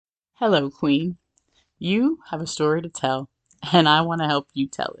Hello, Queen. You have a story to tell, and I want to help you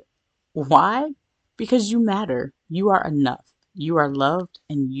tell it. Why? Because you matter. You are enough. You are loved,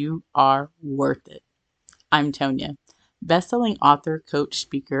 and you are worth it. I'm Tonya, best-selling author, coach,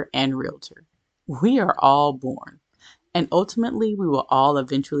 speaker, and realtor. We are all born, and ultimately we will all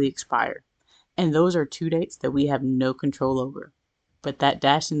eventually expire. And those are two dates that we have no control over. But that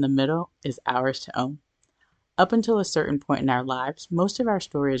dash in the middle is ours to own. Up until a certain point in our lives, most of our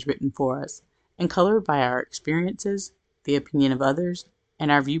story is written for us and colored by our experiences, the opinion of others, and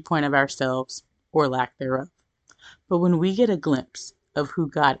our viewpoint of ourselves, or lack thereof. But when we get a glimpse of who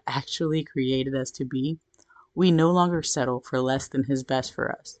God actually created us to be, we no longer settle for less than His best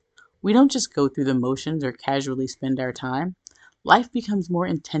for us. We don't just go through the motions or casually spend our time. Life becomes more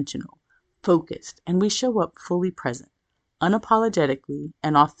intentional, focused, and we show up fully present, unapologetically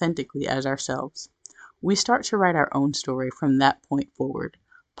and authentically as ourselves. We start to write our own story from that point forward,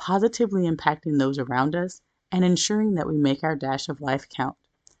 positively impacting those around us and ensuring that we make our dash of life count.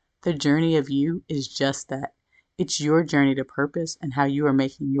 The journey of you is just that. It's your journey to purpose and how you are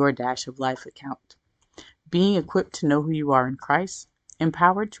making your dash of life count. Being equipped to know who you are in Christ,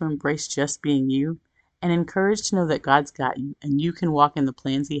 empowered to embrace just being you, and encouraged to know that God's got you and you can walk in the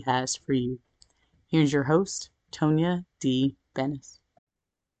plans He has for you. Here's your host, Tonya D. Bennis.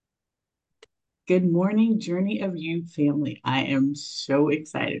 Good morning, Journey of You family. I am so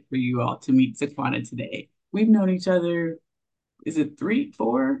excited for you all to meet Saquana today. We've known each other, is it 3,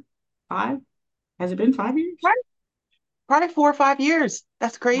 4, 5? Has it been 5 years? Right. Probably 4 or 5 years.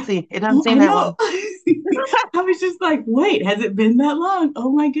 That's Yeah. crazy. It doesn't Oh, I seem that know. long. I was just like, wait, has it been that long?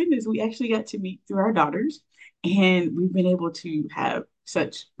 Oh my goodness. We actually got to meet through our daughters, and we've been able to have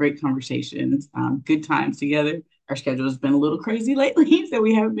such great conversations, good times together. Our schedule has been a little crazy lately, so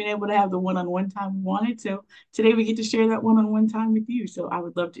we haven't been able to have the one-on-one time we wanted. So today we get to share that one-on-one time with you. So I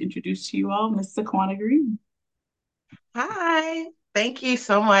would love to introduce to you all Miss Saquana Green. Hi. Thank you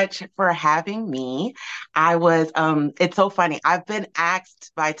so much for having me. It's so funny. I've been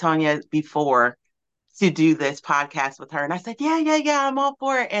asked by Tonya before to do this podcast with her. And I said, yeah, yeah, yeah, I'm all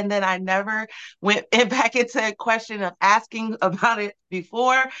for it. And then I never went back into a question of asking about it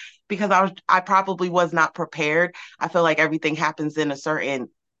before because I probably was not prepared. I feel like everything happens in a certain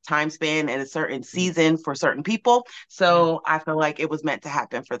time span and a certain season for certain people. Yeah. So I feel like it was meant to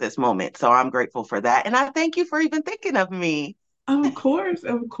happen for this moment. So I'm grateful for that. And I thank you for even thinking of me. Of course,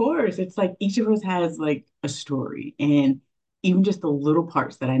 of course. It's like each of us has like a story, and even just the little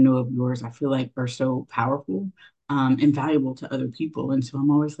parts that I know of yours, I feel like are so powerful, and valuable to other people. And so I'm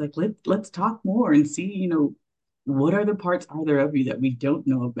always like, let's talk more and see, what other parts are there of you that we don't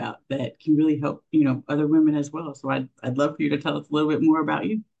know about that can really help, other women as well. So I'd love for you to tell us a little bit more about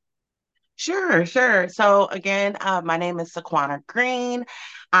you. Sure, sure. So again, my name is Saquana Green.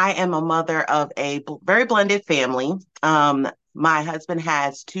 I am a mother of a very blended family. My husband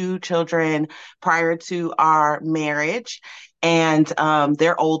has two children prior to our marriage, and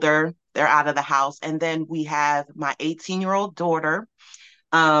they're older. They're out of the house. And then we have my 18-year-old daughter,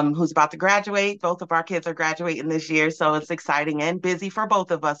 who's about to graduate. Both of our kids are graduating this year, so it's exciting and busy for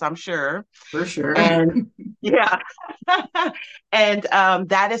both of us, I'm sure. For sure. And yeah. And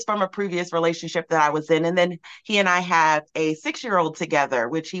that is from a previous relationship that I was in. And then he and I have a 6-year-old together,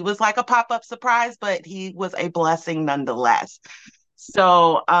 which he was like a pop-up surprise, but he was a blessing nonetheless.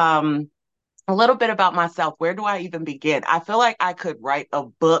 So, a little bit about myself. Where do I even begin? I feel like I could write a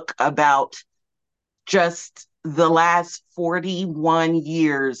book about just the last 41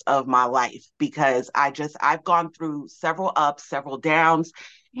 years of my life because I've gone through several ups, several downs,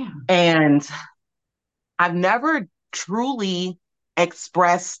 Yeah. and I've never truly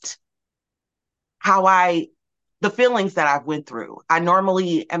expressed how the feelings that I've went through. I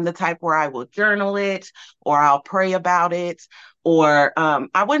normally am the type where I will journal it or I'll pray about it, or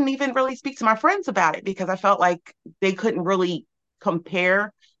I wouldn't even really speak to my friends about it because I felt like they couldn't really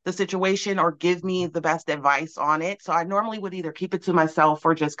compare the situation or give me the best advice on it. So I normally would either keep it to myself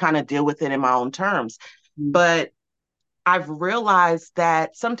or just kind of deal with it in my own terms. But I've realized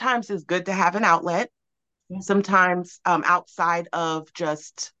that sometimes it's good to have an outlet. Yeah. Sometimes outside of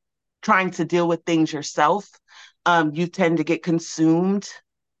just trying to deal with things yourself, you tend to get consumed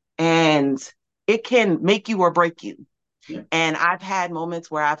and it can make you or break you. Yeah. And I've had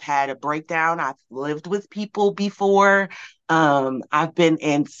moments where I've had a breakdown. I've lived with people before. I've been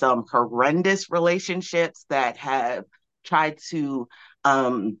in some horrendous relationships that have tried to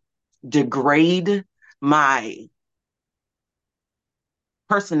degrade my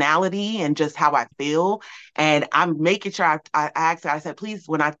personality and just how I feel. And I'm making sure I asked, I said, please,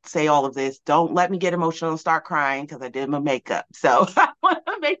 when I say all of this, don't let me get emotional and start crying because I did my makeup. So I want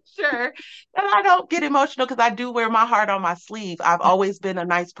to make sure sure that I don't get emotional because I do wear my heart on my sleeve. I've always been a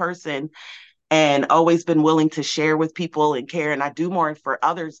nice person and always been willing to share with people and care. And I do more for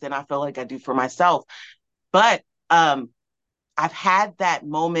others than I feel like I do for myself. But I've had that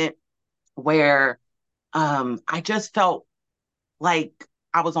moment where I just felt like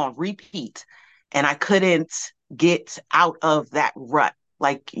I was on repeat and I couldn't get out of that rut.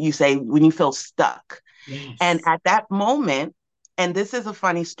 Like you say, when you feel stuck. And Yes. at that moment, and this is a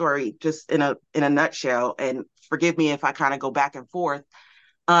funny story, just in a nutshell, and forgive me if I kind of go back and forth.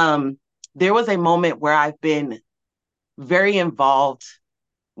 Um, there was a moment where I've been very involved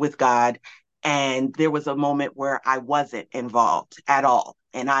with God, and there was a moment where I wasn't involved at all.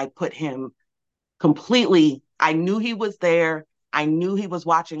 And I put him completely, I knew he was there. I knew he was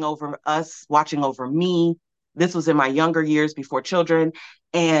watching over us, watching over me. This was in my younger years before children.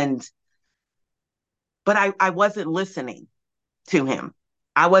 And, but I wasn't listening to him.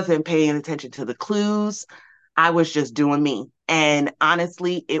 I wasn't paying attention to the clues. I was just doing me. And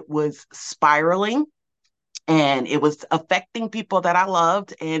honestly, it was spiraling and it was affecting people that I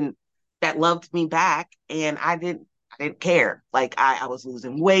loved and that loved me back. And I didn't care. Like I was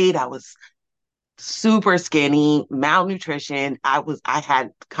losing weight. I was super skinny, malnutrition. I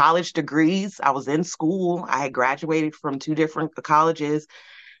had college degrees. I was in school. I had graduated from two different colleges.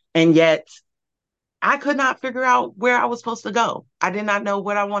 And yet I could not figure out where I was supposed to go. I did not know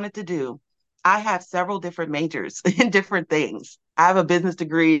what I wanted to do. I have several different majors in different things. I have a business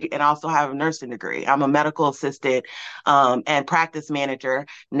degree and also have a nursing degree. I'm a medical assistant and practice manager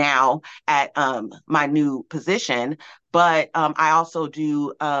now at my new position, but I also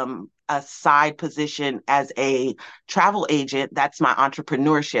do a side position as a travel agent. That's my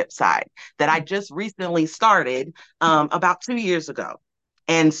entrepreneurship side that I just recently started about 2 years ago.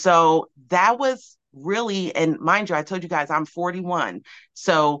 And so that was really, and mind you, I told you guys I'm 41.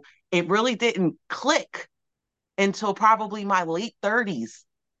 So it really didn't click until probably my late 30s.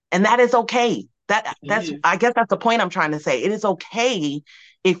 And that is okay. It That's is. I guess that's the point I'm trying to say. It is okay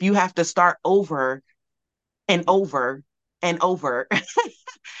if you have to start over and over and over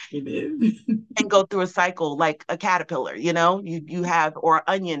It is. and go through a cycle like a caterpillar, you have, or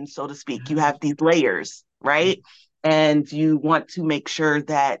onion, so to speak. You Yes. have these layers, right? And you want to make sure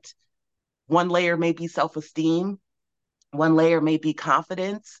that one layer may be self-esteem, one layer may be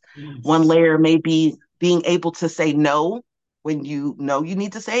confidence, one Yes. layer may be being able to say no when you know you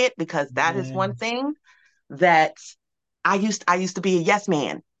need to say it, because that is one Yes. thing that I used to be a yes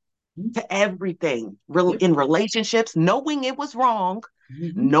man to everything Yep. in relationships, knowing it was wrong,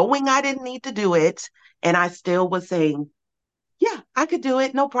 Hmm. knowing I didn't need to do it, and I still was saying, yeah, I could do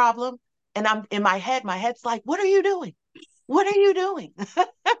it, no problem. And I'm in my head's like, what are you doing? What are you doing?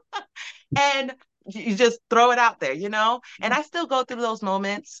 And you just throw it out there, And I still go through those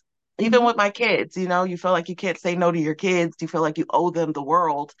moments, even Hmm. with my kids, you feel like you can't say no to your kids. You feel like you owe them the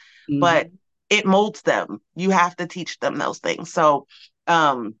world, but Hmm. it molds them. You have to teach them those things. So,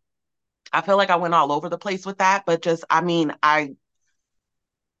 um, I feel like I went all over the place with that, but just, I mean, I've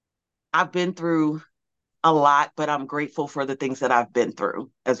been through a lot, but I'm grateful for the things that I've been through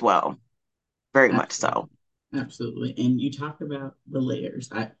as well. Very much Absolutely. so. Absolutely. And you talk about the layers.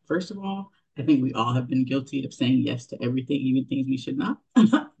 First of all, I think we all have been guilty of saying yes to everything, even things we should not.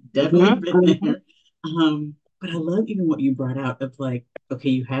 Definitely Hmm. been Hmm. there. But I love even what you brought out of like, okay,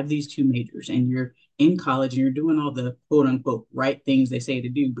 you have these two majors and you're in college and you're doing all the quote unquote right things they say to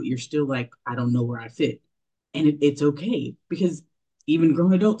do, but you're still like, I don't know where I fit. And it's okay because even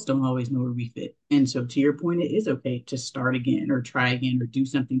grown adults don't always know where we fit. And so, to your point, it is okay to start again or try again or do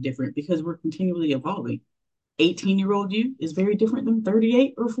something different because we're continually evolving. 18-year-old you is very different than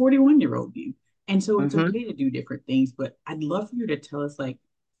 38 or 41-year-old you. And so, it's Hmm. okay to do different things. But I'd love for you to tell us, like,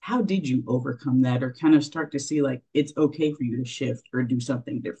 how did you overcome that or kind of start to see, like, it's okay for you to shift or do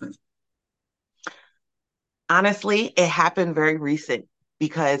something different? Honestly, it happened very recent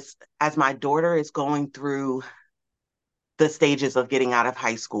because as my daughter is going through the stages of getting out of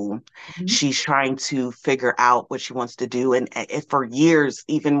high school, Mm-hmm. she's trying to figure out what she wants to do. And for years,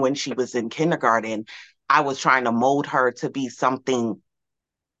 even when she was in kindergarten, I was trying to mold her to be something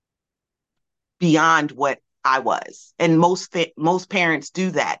beyond what I was. And most parents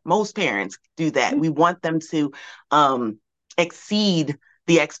do that. Most parents do that. Yeah. We want them to exceed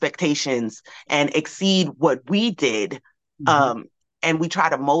the expectations and exceed what we did. Mm-hmm. Um, and we try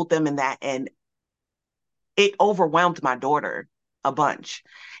to mold them in that. And it overwhelmed my daughter a bunch.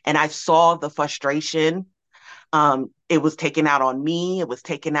 And I saw the frustration. It was taken out on me. It was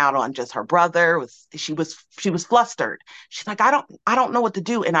taken out on just her brother. She was flustered. She's like, I don't know what to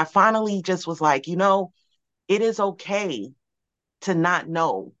do. And I finally just was like, it is okay to not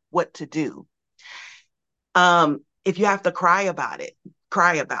know. what to do. If you have to cry about it,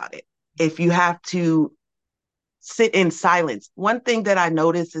 cry about it. If you have to sit in silence. One thing that I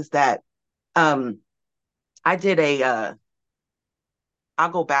noticed is that um, I did I'll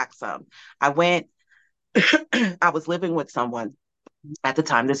go back some. I went, I was living with someone at the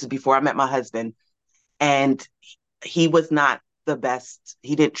time. This is before I met my husband, and he was not the best.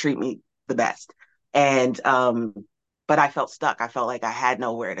 He didn't treat me the best. And, but I felt stuck. I felt like I had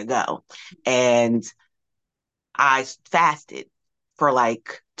nowhere to go. And I fasted for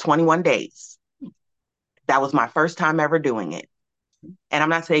like 21 days. That was my first time ever doing it. And I'm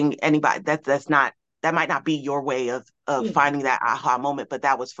not saying anybody that's not that might not be your way of finding that aha moment, but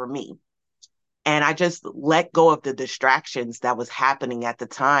that was for me. And I just let go of the distractions that was happening at the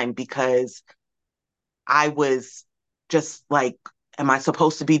time because I was just like, am I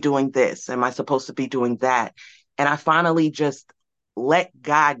supposed to be doing this? Am I supposed to be doing that? And I finally just let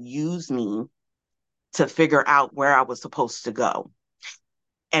God use me to figure out where I was supposed to go.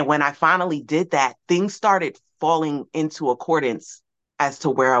 And when I finally did that, things started falling into accordance as to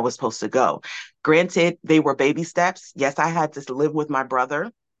where I was supposed to go. Granted, they were baby steps. Yes, I had to live with my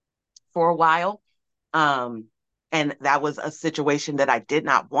brother for a while. Um, and that was a situation that I did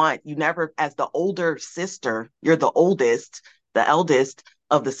not want. You never, as the older sister, you're the oldest, the eldest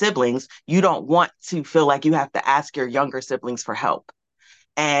of the siblings, you don't want to feel like you have to ask your younger siblings for help.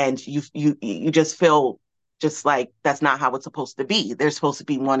 And you just feel just like that's not how it's supposed to be. They're supposed to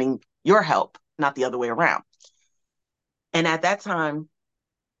be wanting your help, not the other way around. And at that time,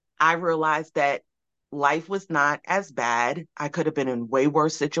 I realized that life was not as bad. I could have been in way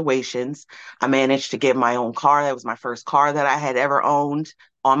worse situations. I managed to get my own car. That was my first car that I had ever owned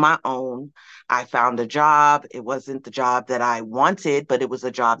on my own. I found a job. It wasn't the job that I wanted, but it was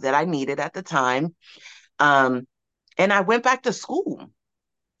a job that I needed at the time. Um, and I went back to school.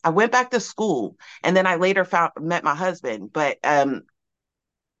 I went back to school, and then I later met my husband. But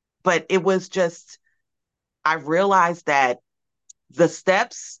it was just I realized that the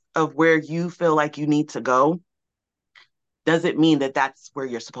steps of where you feel like you need to go doesn't mean that that's where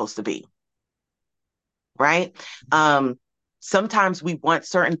you're supposed to be, right? Um, Sometimes we want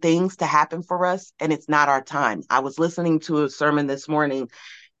certain things to happen for us, and it's not our time. I was listening to a sermon this morning,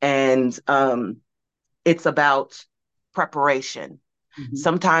 and it's about preparation. Mm-hmm.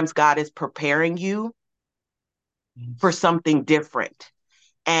 Sometimes God is preparing you for something different,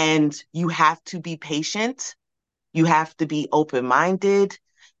 and you have to be patient. You have to be open minded.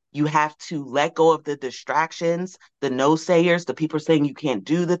 You have to let go of the distractions, the no-sayers, the people saying you can't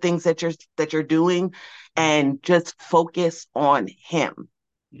do the things that you're doing, and just focus on him.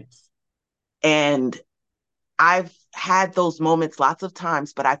 Yes. And I've had those moments lots of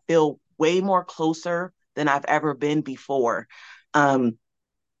times, but I feel way more closer than I've ever been before. Um,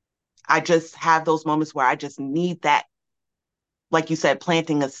 I just have those moments where I just need that, like you said,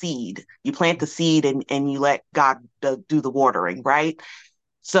 planting a seed. You plant the seed and you let God do the watering, right?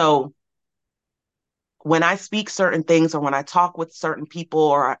 So when I speak certain things or when I talk with certain people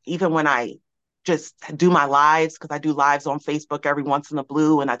or even when I just do my lives, because I do lives on Facebook every once in a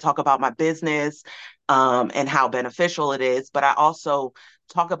blue and I talk about my business and how beneficial it is, but I also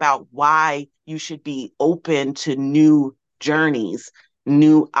talk about why you should be open to new journeys,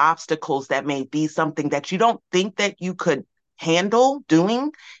 new obstacles that may be something that you don't think that you could handle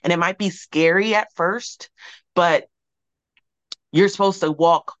doing. And it might be scary at first, but you're supposed to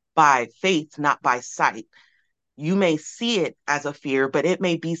walk by faith, not by sight. You may see it as a fear, but it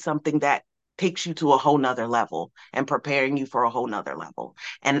may be something that takes you to a whole nother level and preparing you for a whole nother level.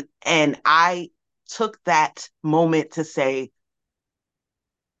 And I took that moment to say,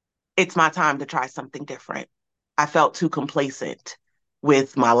 it's my time to try something different. I felt too complacent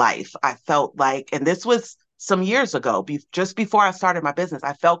with my life. I felt like, and this was some years ago, just before I started my business,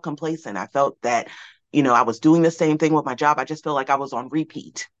 I felt complacent. I felt that, I was doing the same thing with my job. I just felt like I was on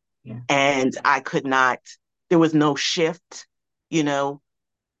repeat. Yeah. And I could not, there was no shift, you know.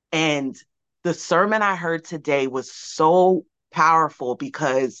 And the sermon I heard today was so powerful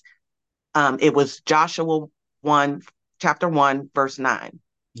because it was Joshua 1, chapter 1, verse 9.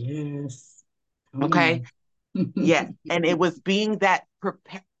 Yes. Come Okay. on. Yes. And it was being that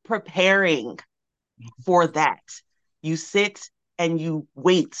preparing for that. You sit and you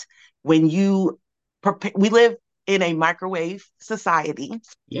wait when you prepare. We live in a microwave society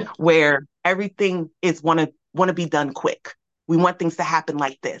Yep. where everything is want to be done quick. We want things to happen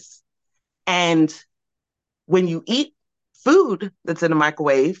like this. And when you eat food that's in the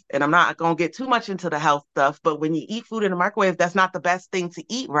microwave, and I'm not going to get too much into the health stuff, but when you eat food in the microwave, that's not the best thing to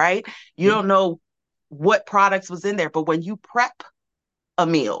eat, right? You Yep. don't know what products was in there, but when you prep a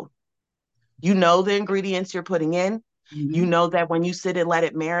meal. You know the ingredients you're putting in. You Hmm. know that when you sit and let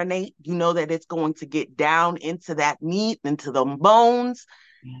it marinate, you know that it's going to get down into that meat, into the bones.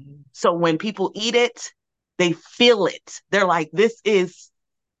 So when people eat it, they feel it. They're like, this is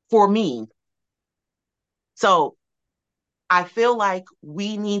for me. So I feel like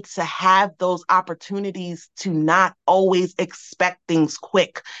we need to have those opportunities to not always expect things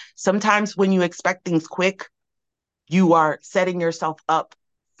quick. Sometimes when you expect things quick, you are setting yourself up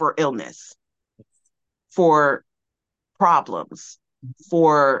for illness, for problems,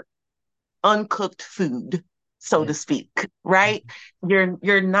 for uncooked food, so Yeah. to speak, right?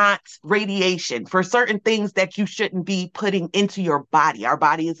 You're not radiation for certain things that you shouldn't be putting into your body. Our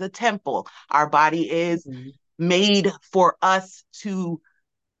body is a temple. Our body is Mhm. made for us to,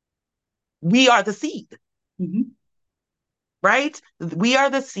 we are the seed, Mhm. right? We are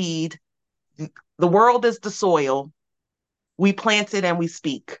the seed. The world is the soil. We plant it and we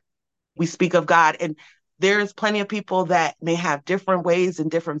speak. We speak of God. And there's plenty of people that may have different ways and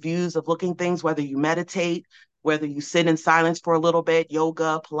different views of looking things, whether you meditate, whether you sit in silence for a little bit,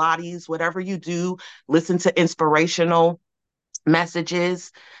 yoga, Pilates, whatever you do, listen to inspirational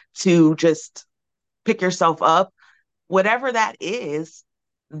messages to just pick yourself up. Whatever that is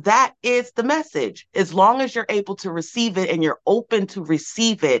the message. As long as you're able to receive it and you're open to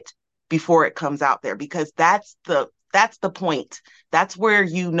receive it before it comes out there, because that's the point. That's where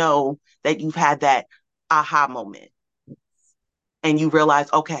you know that you've had that aha moment and you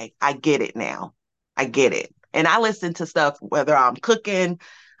realize, okay, I get it now. I get it. And I listen to stuff whether I'm cooking,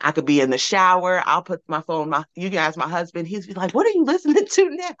 I could be in the shower. I'll put my phone, you guys, my husband, he's like, what are you listening to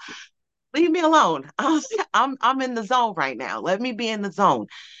now? Leave me alone. I'm in the zone right now. Let me be in the zone.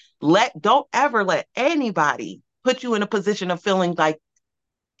 Don't ever let anybody put you in a position of feeling like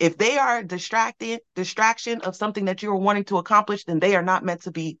if they are distraction of something that you're wanting to accomplish, then they are not meant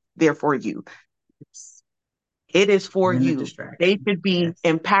to be there for you. Yes. It is for Limit you. They distraction. should be Yes.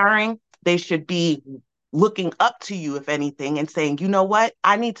 empowering. They should be looking up to you, if anything, and saying, you know what?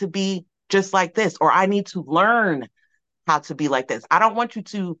 I need to be just like this, or I need to learn how to be like this. I don't want you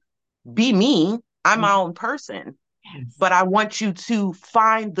to be me. I'm my Mhm. own person, Yes. but I want you to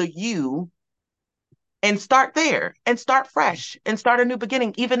find the you and start there and start fresh and start a new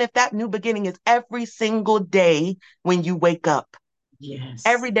beginning, even if that new beginning is every single day when you wake up. Yes.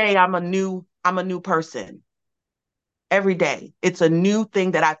 Every day I'm a new person. Every day. It's a new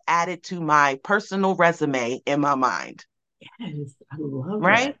thing that I've added to my personal resume in my mind. Yes. I love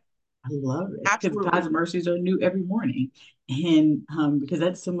Right? that. I love it because Absolutely. God's mercies are new every morning, and because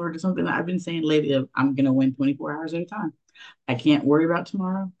that's similar to something that I've been saying lately. Of I'm gonna win 24 hours at a time. I can't worry about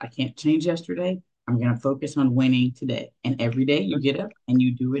tomorrow. I can't change yesterday. I'm going to focus on winning today. And every day you get up and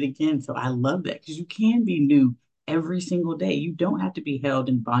you do it again. So I love that because you can be new every single day. You don't have to be held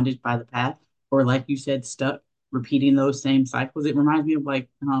in bondage by the past or, like you said, stuck repeating those same cycles. It reminds me of like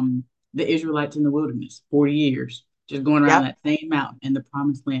the Israelites in the wilderness, 40 years, just going around Yep. that same mountain. And the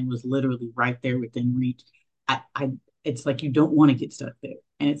promised land was literally right there within reach. It's like you don't want to get stuck there.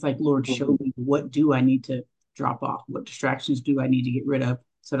 And it's like, Lord, show me what do I need to drop off? What distractions do I need to get rid of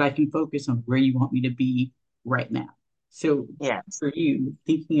so that I can focus on where you want me to be right now? So Yes. for you,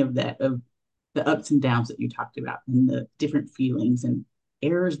 thinking of that, of the ups and downs that you talked about and the different feelings and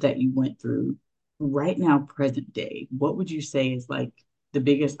errors that you went through right now, present day, what would you say is like the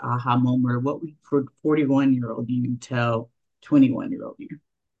biggest aha moment? Or what would for 41-year-old you tell 21-year-old you?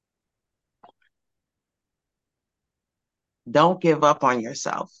 Don't give up on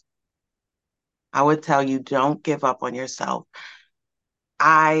yourself. I would tell you, don't give up on yourself.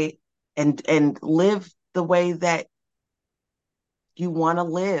 I and live the way that you want to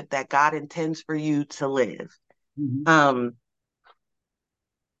live, that God intends for you to live. Mm-hmm. Um,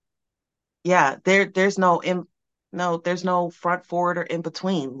 yeah, there's no front forward or in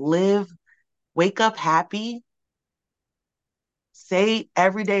between. Wake up happy, say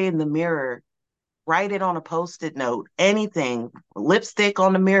every day in the mirror, write it on a post-it note, anything, lipstick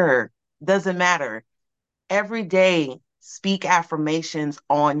on the mirror, doesn't matter. Every day, speak affirmations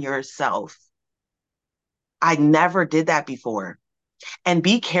on yourself. I never did that before. And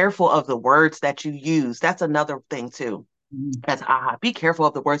be careful of the words that you use. That's another thing too. Mm-hmm. That's be careful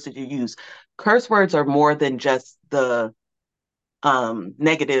of the words that you use. Curse words are more than just the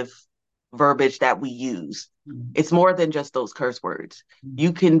negative verbiage that we use. It's more than just those curse words.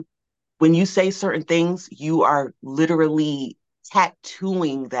 You can, when you say certain things, you are literally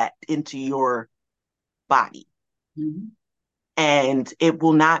tattooing that into your body Mm-hmm. and it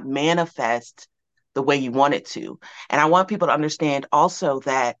will not manifest the way you want it to. And I want people to understand also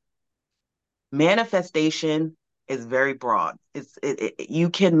that manifestation is very broad. You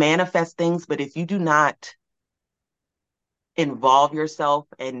can manifest things, but if you do not involve yourself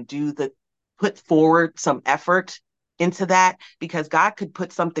and put forward some effort into that, because God could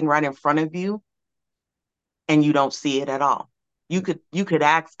put something right in front of you and you don't see it at all. You could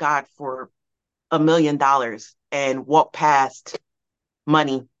ask God for $1 million and walk past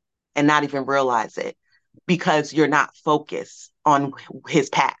money and not even realize it because you're not focused on his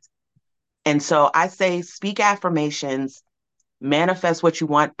path. And so I say speak affirmations, manifest what you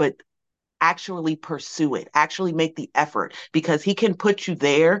want, but actually pursue it, actually make the effort because he can put you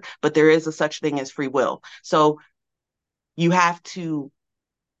there, but there is a such thing as free will. So you have to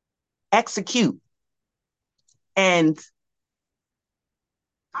execute. And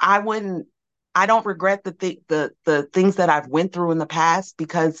I wouldn't I don't regret the things that I've went through in the past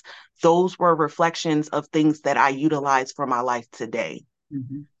because those were reflections of things that I utilize for my life today.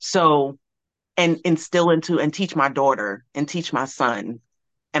 Mm-hmm. So and instill into and teach my daughter and teach my son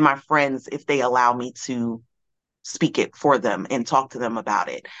and my friends if they allow me to speak it for them and talk to them about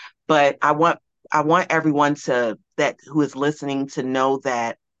it. But I want everyone to that who is listening to know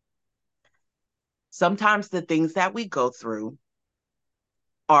that sometimes the things that we go through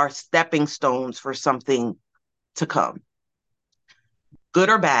are stepping stones for something to come. Good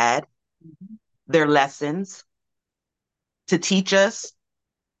or bad, they're lessons to teach us,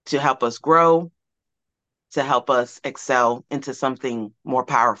 to help us grow, to help us excel into something more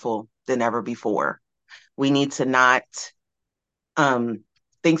powerful than ever before. We need to not um,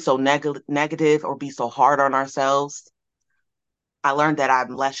 think so negative or be so hard on ourselves. I learned that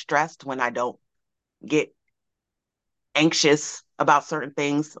I'm less stressed when I don't get anxious about certain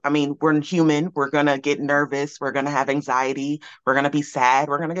things. I mean, we're human. We're going to get nervous. We're going to have anxiety. We're going to be sad.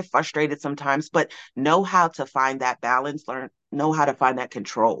 We're going to get frustrated sometimes, but know how to find that balance, know how to find that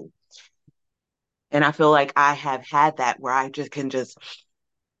control. And I feel like I have had that where I just can just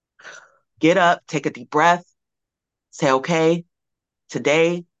get up, take a deep breath, say, okay,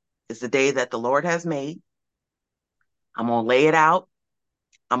 today is the day that the Lord has made. I'm going to lay it out.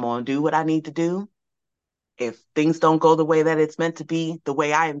 I'm going to do what I need to do. If things don't go the way that it's meant to be, the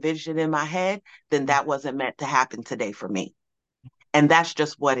way I envisioned it in my head, then that wasn't meant to happen today for me. And that's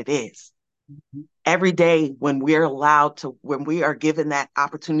just what it is. Mm-hmm. Every day when we are given that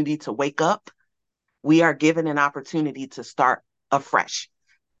opportunity to wake up, we are given an opportunity to start afresh.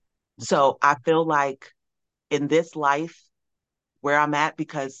 So I feel like in this life where I'm at,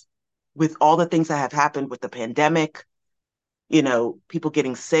 because with all the things that have happened with the pandemic, people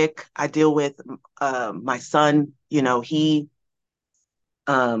getting sick, I deal with my son,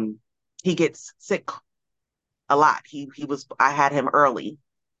 um, he gets sick a lot. I had him early,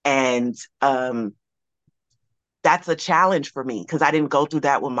 and that's a challenge for me because I didn't go through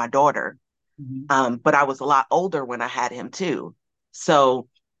that with my daughter. Mm-hmm. But I was a lot older when I had him too. So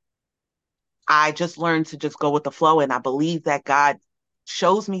I just learned to just go with the flow, and I believe that God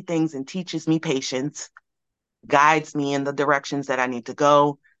shows me things and teaches me patience, guides me in the directions that I need to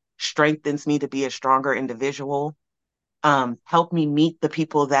go, strengthens me to be a stronger individual, help me meet the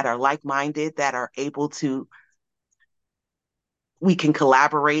people that are like-minded, that are able to we can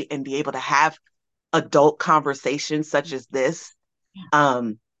collaborate and be able to have adult conversations such as this,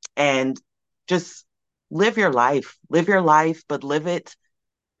 um, and just live your life, but live it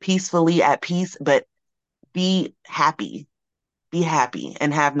peacefully at peace, but be happy, be happy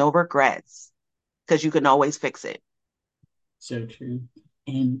and have no regrets because you can always fix it. So true.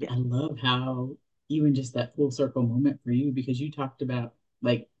 And Yeah. I love how even just that full circle moment for you, because you talked about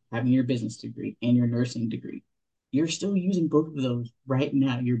like having your business degree and your nursing degree. You're still using both of those right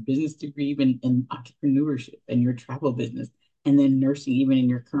now, your business degree, even in entrepreneurship and your travel business, and then nursing, even in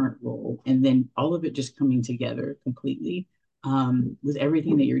your current role. And then all of it just coming together completely with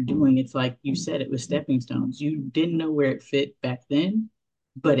everything that you're doing. It's like you said, it was stepping stones. You didn't know where it fit back then,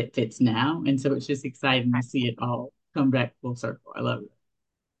 but it fits now. And so it's just exciting to see it all come back full circle. I love it.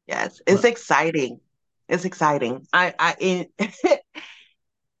 Yes, Love it's exciting. It's exciting.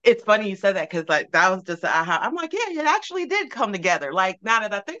 It's funny you said that because like that was just aha. I'm like, yeah, it actually did come together. Like now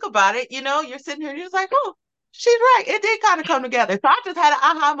that I think about it, you're sitting here and you're just like, oh, she's right. It did kind of come together. So I just had an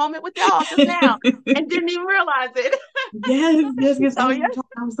aha moment with y'all just now it. and didn't even realize it. Yes, yes, yes. So As you yeah, were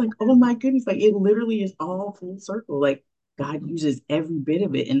talking, I was like, oh my goodness, like it literally is all full circle. Like God uses every bit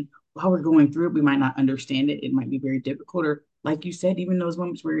of it. And while we're going through it, we might not understand it. It might be very difficult. Or like you said, even those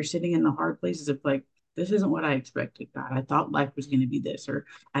moments where you're sitting in the hard places of like, this isn't what I expected, God. I thought life was going to be this, or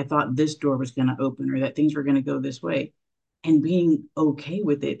I thought this door was going to open, or that things were going to go this way. And being okay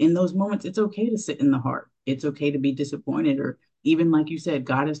with it. In those moments, it's okay to sit in the hard. It's okay to be disappointed, or even like you said,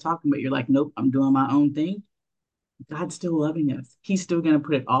 God is talking, but you're like, nope, I'm doing my own thing. God's still loving us. He's still going to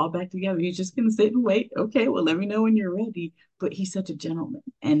put it all back together. He's just going to sit and wait. Okay, well, let me know when you're ready. But he's such a gentleman.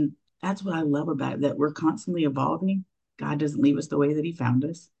 And that's what I love about it, that we're constantly evolving. God doesn't leave us the way that he found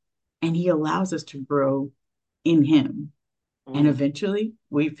us. And he allows us to grow in him. And Mm, eventually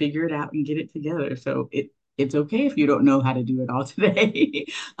we figure it out and get it together. So it's okay if you don't know how to do it all today.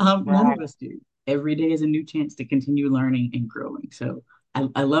 None right. of us do. Every day is a new chance to continue learning and growing. So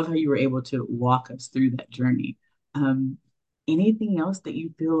I love how you were able to walk us through that journey. Um, Anything else that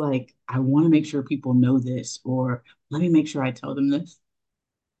you feel like I want to make sure people know this, or let me make sure I tell them this?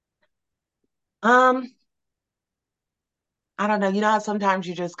 Um, I don't know. You know how sometimes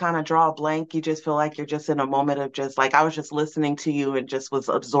you just kind of draw a blank. You just feel like you're just in a moment of just like I was just listening to you and just was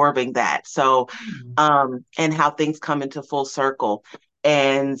absorbing that. So, and how things come into full circle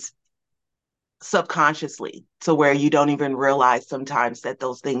and subconsciously to where you don't even realize sometimes that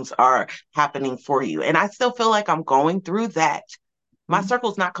those things are happening for you. And I still feel like I'm going through that. My Mhm.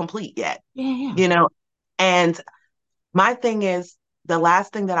 circle's not complete yet, Yeah, yeah. you know. And my thing is the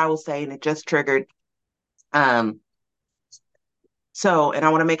last thing that I will say, and it just triggered. Um, and I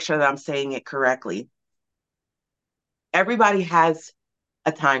want to make sure that I'm saying it correctly. Everybody has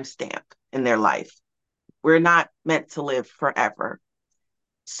a timestamp in their life. We're not meant to live forever.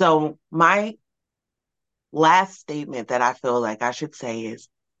 So, my last statement that I feel like I should say is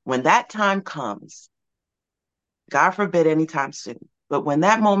when that time comes, God forbid anytime soon, but when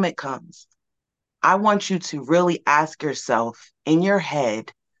that moment comes, I want you to really ask yourself in your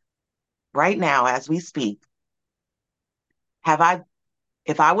head right now as we speak, have I,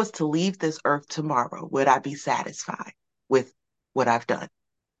 if I was to leave this earth tomorrow, would I be satisfied with what I've done,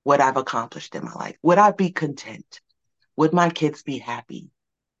 what I've accomplished in my life? Would I be content? Would my kids be happy?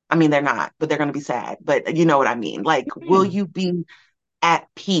 I mean, they're not, but they're going to be sad. But you know what I mean? Like, will Yeah. you be at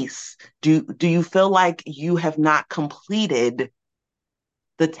peace? Do you feel like you have not completed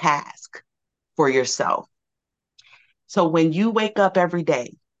the task for yourself? So when you wake up every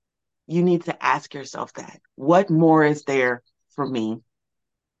day, you need to ask yourself that. What more is there for me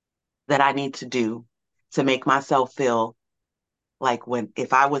that I need to do to make myself feel like when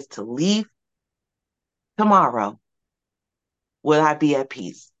if I was to leave tomorrow, would I be at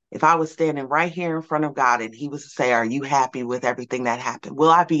peace? If I was standing right here in front of God and he was to say, are you happy with everything that happened? Will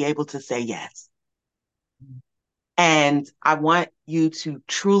I be able to say yes? And I want you to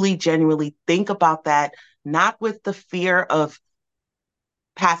truly, genuinely think about that, not with the fear of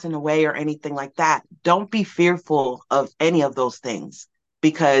passing away or anything like that. Don't be fearful of any of those things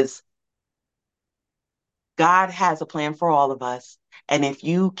because God has a plan for all of us. And if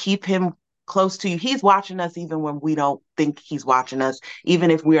you keep him close to you, he's watching us even when we don't think he's watching us,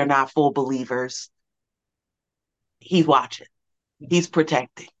 even if we are not full believers. He's watching, he's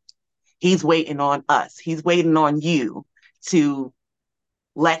protecting, he's waiting on us, he's waiting on you to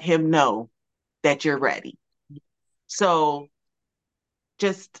let him know that you're ready. So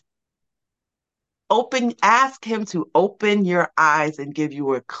just ask him to open your eyes and give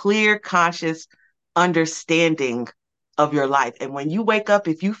you a clear, conscious understanding of your life. And when you wake up,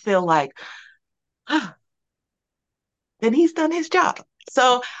 if you feel like, ah, then he's done his job.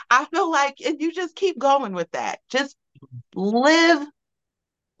 So I feel like, and you just keep going with that. Just live,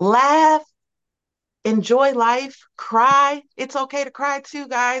 laugh, enjoy life, cry. It's okay to cry too,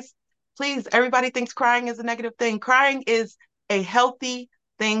 guys. Please, everybody thinks crying is a negative thing. Crying is a healthy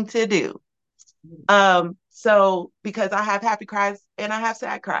thing to do. So because I have happy cries and I have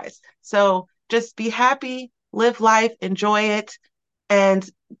sad cries. So just be happy, live life, enjoy it. And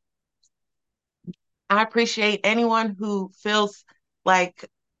I appreciate anyone who feels like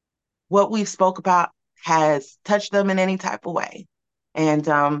what we've spoke about has touched them in any type of way. And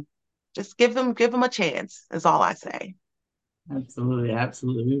just give them a chance, is all I say. Absolutely,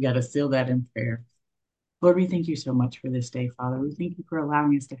 absolutely. We've got to seal that in prayer. Lord, we thank you so much for this day, Father. We thank you for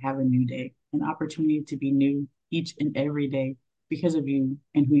allowing us to have a new day, an opportunity to be new each and every day because of you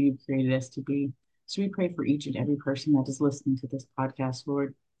and who you've created us to be. So we pray for each and every person that is listening to this podcast,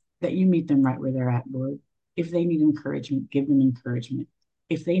 Lord, that you meet them right where they're at, Lord. If they need encouragement, give them encouragement.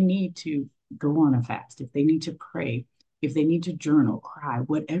 If they need to go on a fast, if they need to pray, if they need to journal, cry,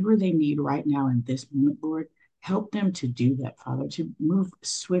 whatever they need right now in this moment, Lord, help them to do that, Father, to move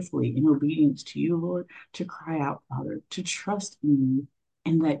swiftly in obedience to you, Lord, to cry out, Father, to trust in you,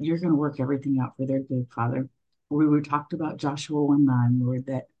 and that you're going to work everything out for their good, Father. We were talked about Joshua 1:9, Lord,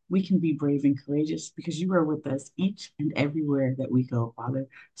 that we can be brave and courageous because you are with us each and everywhere that we go, Father.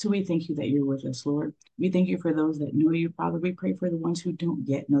 So we thank you that you're with us, Lord. We thank you for those that know you, Father. We pray for the ones who don't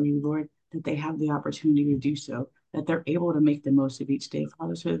yet know you, Lord, that they have the opportunity to do so. that they're able to make the most of each day,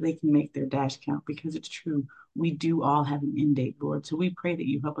 Father, so that they can make their dash count. Because it's true, we do all have an end date, Lord. So we pray that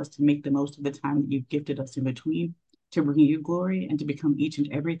you help us to make the most of the time that you've gifted us in between, to bring you glory and to become each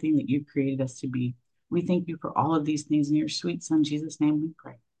and everything that you've created us to be. We thank you for all of these things in your sweet Son, Jesus' name we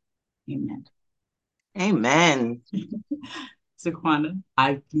pray. Amen. Amen. Saquana,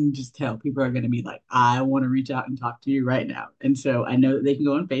 I can just tell people are going to be like, I want to reach out and talk to you right now. And so I know that they can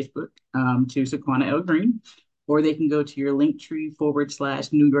go on Facebook to Saquana L. Green, or they can go to your link tree /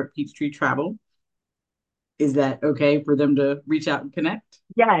 New York Peachtree Travel. Is that okay for them to reach out and connect?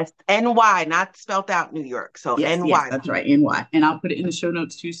 Yes, NY, not spelled out New York. So Yes, NY. that's right. NY. And I'll put it in the show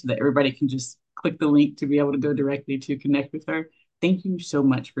notes too so that everybody can just click the link to be able to go directly to connect with her. Thank you so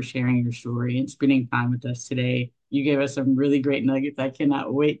much for sharing your story and spending time with us today. You gave us some really great nuggets. I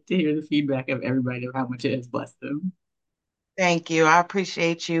cannot wait to hear the feedback of everybody of how much it has blessed them. Thank you. I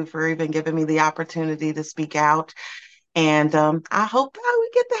appreciate you for even giving me the opportunity to speak out. And I hope that we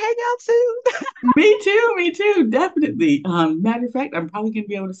get to hang out soon. Me too, definitely. Matter of fact, I'm probably going to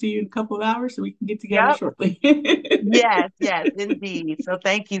be able to see you in a couple of hours so we can get together Yep. shortly. Yes, yes, indeed. So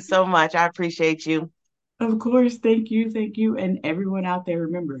thank you so much. I appreciate you. Of course, thank you. And everyone out there,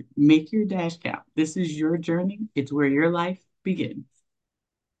 remember, make your dash count. This is your journey, it's where your life begins.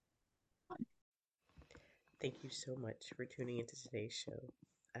 Thank you so much for tuning into today's show.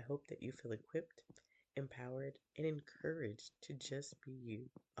 I hope that you feel equipped, empowered, and encouraged to just be you,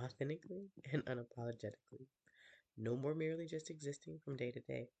 authentically and unapologetically. No more merely just existing from day to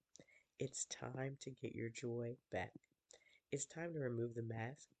day. It's time to get your joy back. It's time to remove the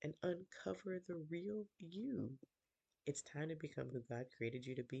mask and uncover the real you. It's time to become who God created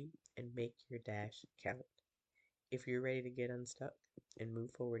you to be and make your dash count. If you're ready to get unstuck and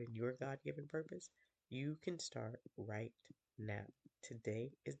move forward in your God given purpose, you can start right now.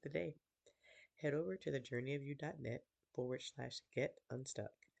 Today is the day. Head over to thejourneyofyou.net / get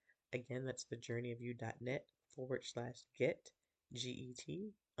unstuck. Again, that's thejourneyofyou.net / get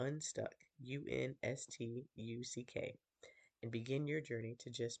unstuck, UNSTUCK, and begin your journey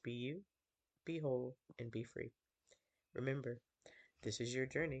to just be you, be whole, and be free. Remember, this is your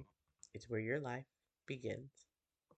journey, it's where your life begins.